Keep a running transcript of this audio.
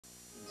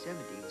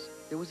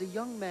there was a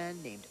young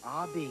man named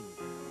Ah Bing.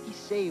 He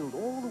sailed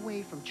all the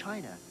way from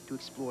China to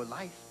explore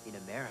life in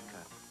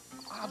America.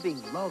 Ah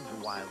Bing loved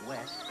the Wild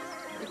West,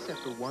 except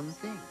for one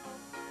thing.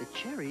 The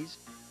cherries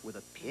were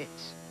the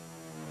pits.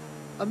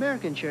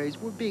 American cherries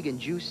were big and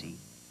juicy.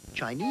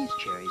 Chinese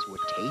cherries were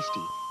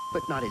tasty,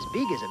 but not as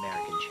big as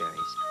American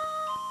cherries.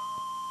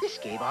 This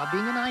gave Ah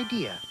Bing an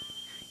idea.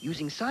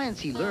 Using science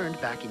he learned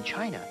back in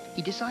China,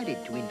 he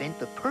decided to invent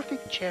the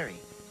perfect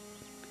cherry.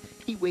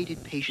 He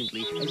waited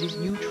patiently as his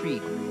new tree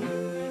grew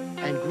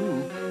and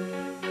grew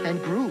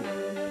and grew.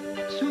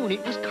 Soon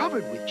it was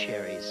covered with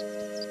cherries,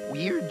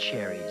 weird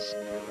cherries.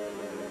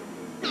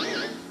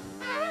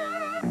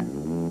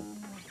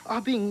 Ah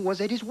Bing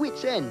was at his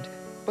wit's end,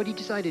 but he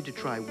decided to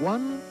try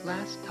one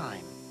last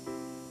time.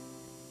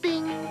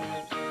 Bing!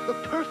 The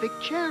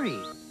perfect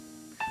cherry!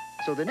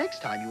 So the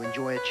next time you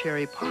enjoy a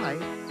cherry pie,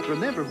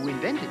 remember who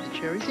invented the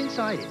cherries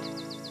inside it.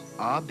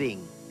 Ah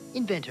Bing,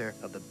 inventor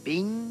of the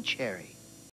Bing cherry.